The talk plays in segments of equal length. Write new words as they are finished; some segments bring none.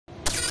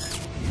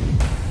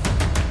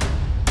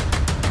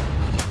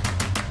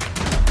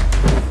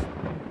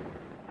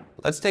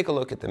Let's take a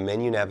look at the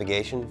menu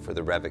navigation for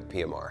the REVIC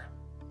PMR.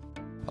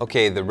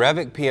 Okay, the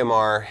REVIC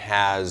PMR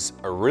has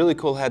a really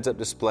cool heads-up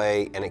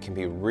display and it can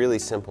be really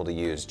simple to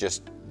use.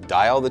 Just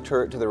dial the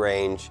turret to the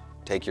range,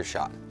 take your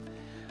shot.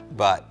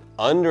 But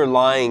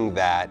underlying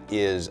that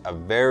is a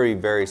very,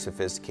 very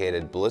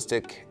sophisticated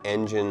ballistic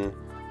engine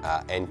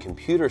and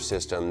computer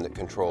system that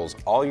controls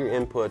all your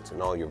inputs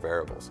and all your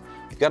variables.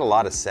 You've got a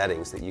lot of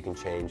settings that you can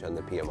change on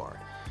the PMR.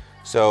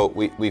 So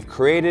we've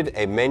created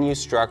a menu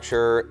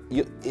structure.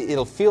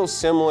 It'll feel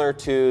similar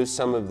to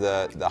some of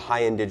the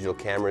high-end digital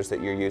cameras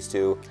that you're used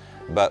to,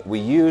 but we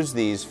use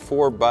these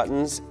 4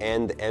 buttons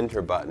and the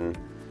enter button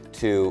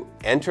to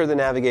enter the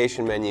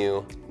navigation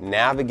menu,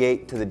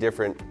 navigate to the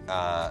different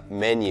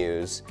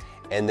menus,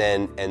 and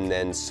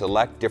then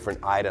select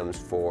different items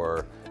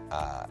for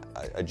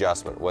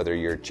adjustment, whether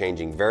you're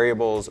changing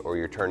variables or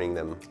you're turning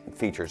them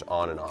features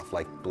on and off,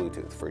 like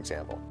Bluetooth, for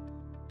example.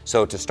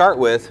 So to start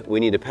with, we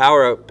need to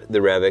power up the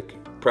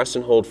REVIC, press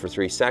and hold for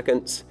 3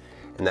 seconds,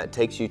 and that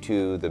takes you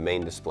to the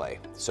main display.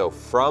 So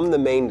from the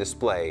main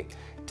display,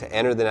 to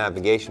enter the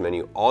navigation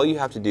menu, all you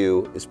have to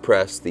do is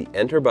press the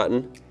enter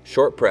button,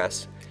 short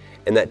press,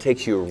 and that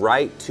takes you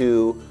right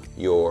to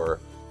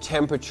your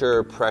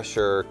temperature,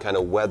 pressure, kind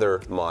of weather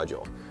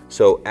module.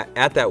 So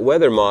at that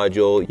weather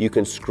module, you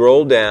can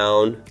scroll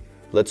down,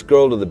 let's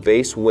scroll to the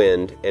base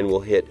wind, and we'll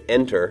hit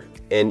enter.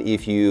 And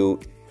if you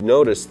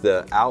notice,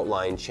 the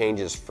outline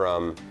changes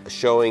from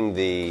showing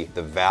the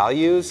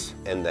values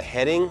and the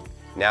heading.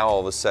 Now all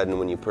of a sudden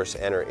when you push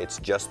enter, it's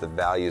just the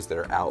values that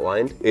are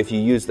outlined. If you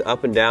use the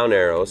up and down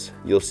arrows,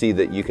 you'll see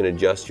that you can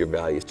adjust your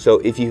values. So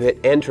if you hit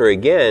enter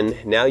again,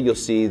 now you'll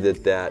see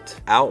that that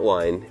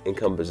outline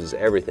encompasses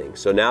everything.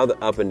 So now the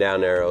up and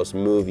down arrows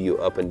move you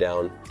up and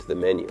down to the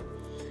menu.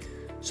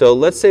 So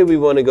let's say we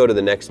want to go to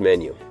the next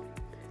menu.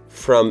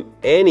 From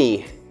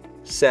any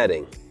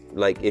setting,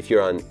 like if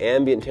you're on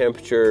ambient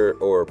temperature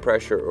or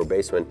pressure or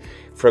base wind,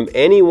 from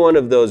any one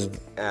of those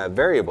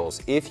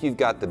variables, if you've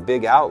got the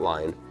big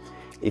outline,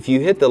 if you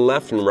hit the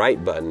left and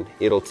right button,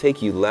 it'll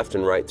take you left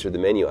and right through the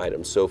menu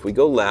items. So if we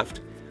go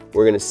left,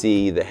 we're going to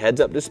see the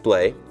heads-up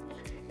display,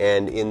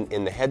 and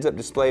in the heads-up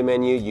display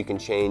menu, you can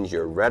change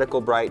your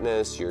reticle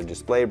brightness, your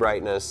display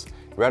brightness,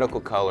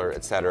 reticle color,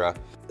 etc.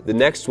 The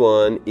next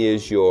one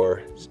is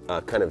your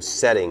kind of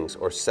settings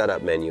or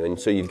setup menu, and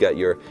so you've got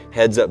your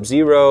heads-up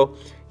 0,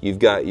 you've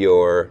got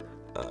your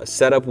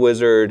setup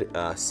wizard,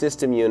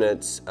 system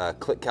units,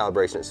 click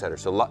calibration, etc.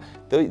 So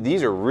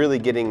these are really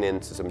getting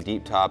into some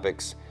deep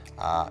topics.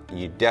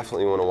 You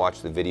definitely want to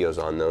watch the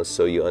videos on those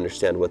so you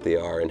understand what they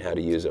are and how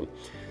to use them.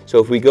 So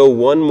if we go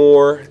one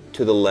more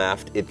to the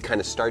left, it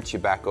kind of starts you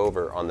back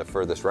over on the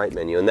furthest right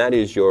menu, and that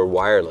is your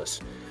wireless.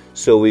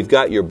 So we've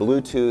got your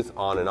Bluetooth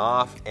on and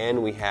off,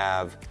 and we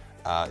have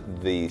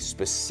the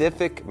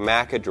specific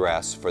MAC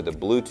address for the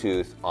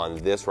Bluetooth on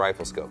this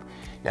rifle scope.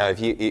 Now if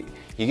you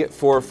get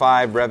 4 or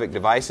 5 REVIC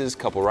devices, a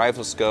couple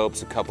rifle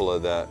scopes, a couple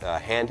of the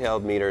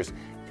handheld meters,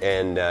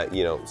 and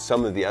you know,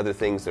 some of the other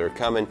things that are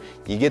coming,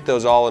 you get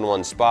those all in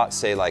one spot,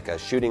 say like a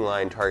shooting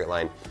line, target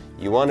line.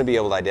 You want to be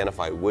able to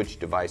identify which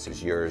device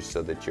is yours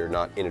so that you're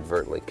not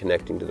inadvertently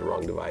connecting to the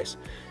wrong device.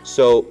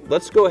 So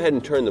let's go ahead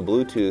and turn the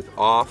Bluetooth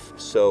off.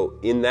 So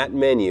in that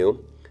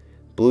menu,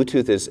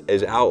 Bluetooth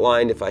is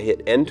outlined. If I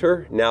hit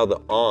enter, now the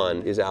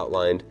on is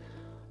outlined.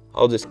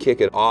 I'll just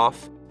kick it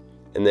off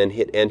and then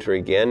hit enter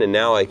again, and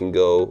now I can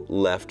go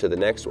left to the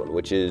next one,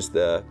 which is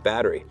the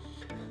battery.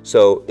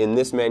 So in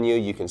this menu,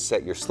 you can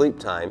set your sleep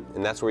time,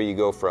 and that's where you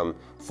go from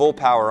full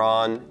power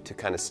on to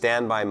kind of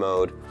standby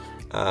mode.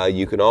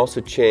 You can also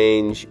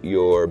change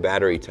your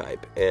battery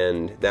type,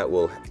 and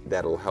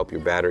that'll help your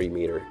battery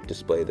meter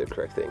display the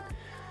correct thing.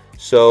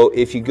 So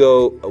if you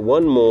go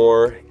one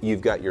more,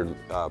 you've got your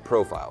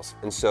profiles,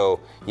 and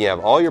so you have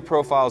all your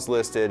profiles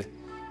listed,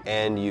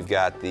 and you've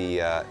got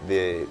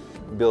the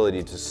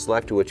ability to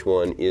select which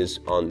one is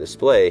on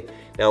display.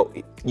 Now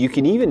you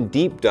can even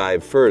deep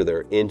dive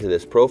further into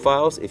this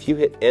profiles. If you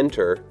hit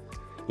enter,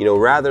 you know,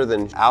 rather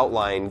than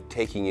outline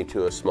taking you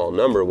to a small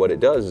number, what it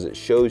does is it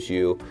shows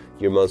you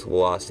your muzzle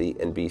velocity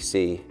and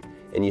BC,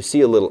 and you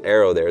see a little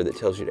arrow there that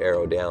tells you to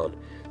arrow down.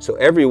 So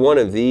every one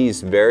of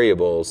these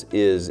variables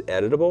is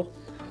editable.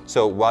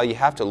 So while you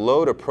have to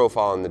load a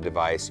profile on the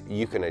device,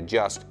 you can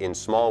adjust in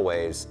small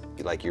ways,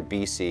 like your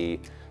BC,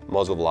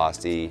 muzzle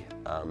velocity,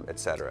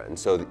 etc. And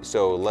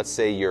so let's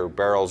say your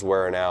barrel's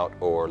wearing out,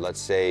 or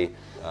let's say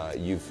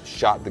you've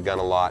shot the gun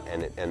a lot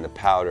and the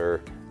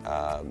powder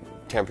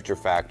temperature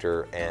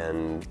factor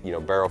and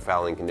barrel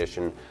fouling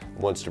condition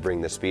wants to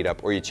bring the speed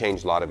up, or you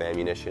change a lot of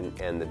ammunition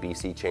and the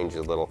BC changes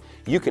a little.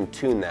 You can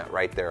tune that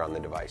right there on the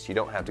device. You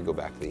don't have to go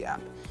back to the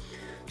app.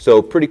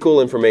 So pretty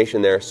cool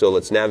information there. So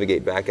let's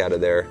navigate back out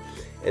of there.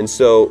 And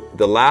so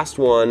the last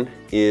one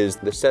is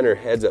the center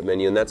heads-up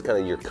menu, and that's kind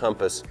of your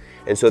compass.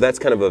 And so that's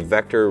kind of a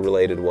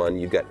vector-related one.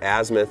 You've got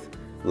azimuth,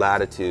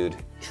 latitude,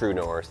 true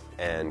north,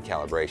 and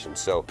calibration.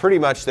 So pretty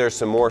much there's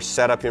some more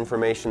setup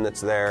information that's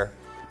there.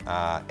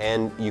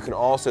 And you can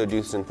also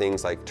do some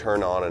things like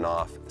turn on and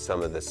off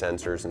some of the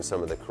sensors and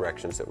some of the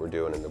corrections that we're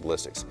doing in the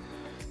ballistics.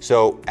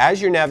 So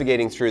as you're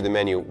navigating through the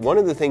menu, one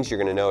of the things you're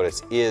going to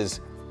notice is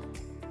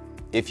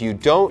if you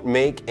don't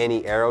make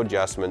any arrow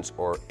adjustments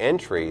or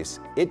entries,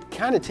 it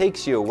kind of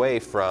takes you away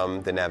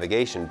from the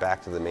navigation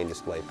back to the main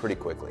display pretty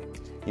quickly.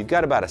 You've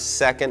got about 1.5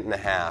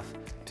 seconds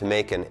to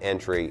make an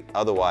entry,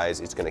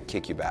 otherwise it's going to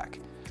kick you back.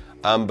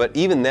 But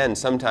even then,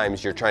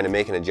 sometimes you're trying to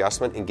make an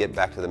adjustment and get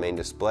back to the main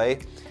display.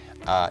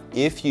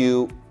 If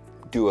you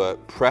do a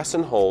press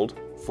and hold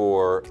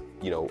for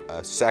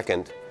a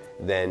second,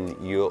 then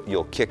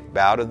you'll kick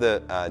out of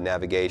the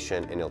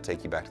navigation and it'll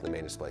take you back to the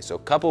main display. So a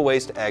couple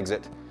ways to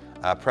exit: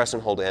 press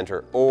and hold to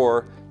enter,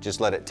 or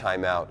just let it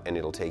time out and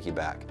it'll take you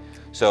back.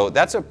 So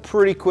that's a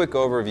pretty quick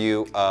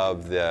overview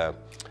of the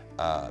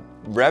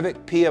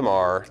REVIC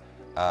PMR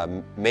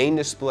main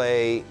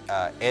display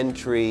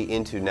entry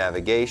into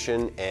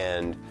navigation,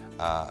 and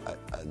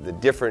the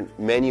different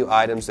menu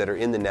items that are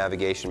in the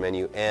navigation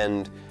menu,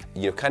 and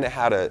kind of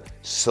how to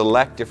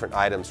select different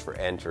items for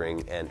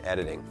entering and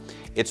editing.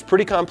 It's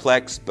pretty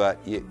complex, but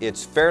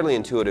it's fairly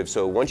intuitive,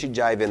 so once you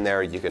dive in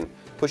there, you can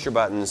push your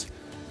buttons,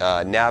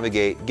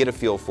 navigate, get a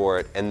feel for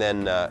it, and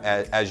then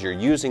as you're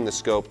using the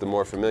scope, the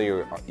more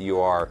familiar you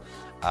are,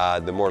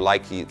 the more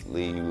likely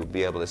you will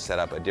be able to set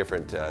up a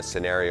different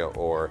scenario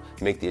or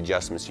make the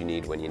adjustments you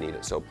need when you need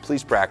it. So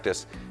please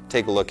practice,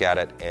 take a look at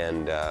it,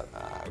 and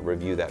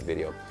review that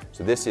video.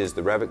 So this is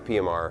the REVIC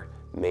PMR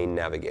main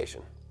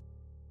navigation.